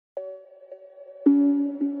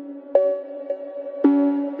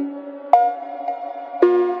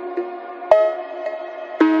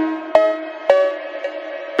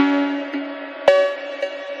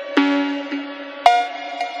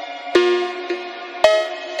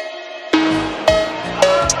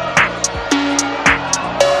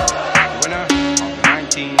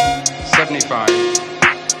25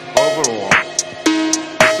 overall,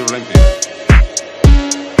 Mr. Olympia.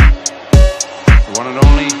 The one and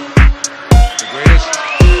only, the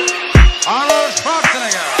greatest, Arnold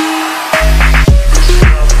Schwarzenegger.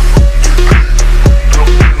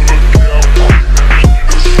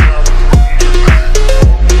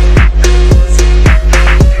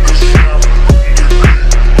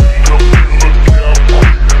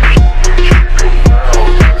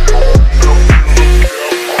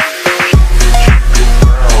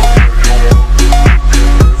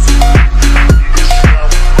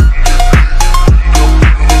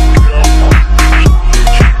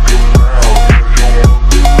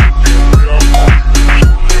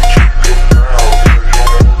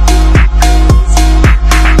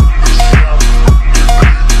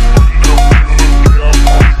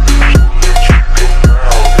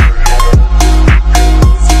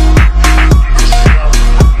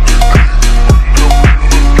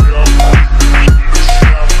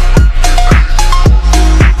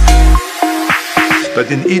 But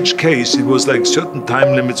in each case, it was like certain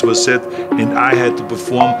time limits were set and I had to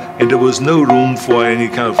perform, and there was no room for any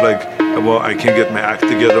kind of like, well, I can't get my act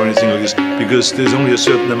together or anything like this, because there's only a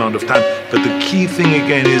certain amount of time. But the key thing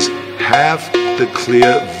again is have the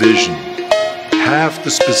clear vision. Have the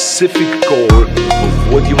specific goal of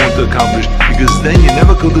what you want to accomplish, because then you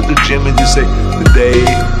never go to the gym and you say, today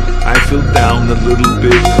I feel down a little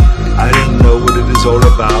bit, I don't know what it is all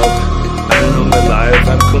about, I don't know my life,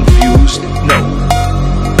 I'm confused. No.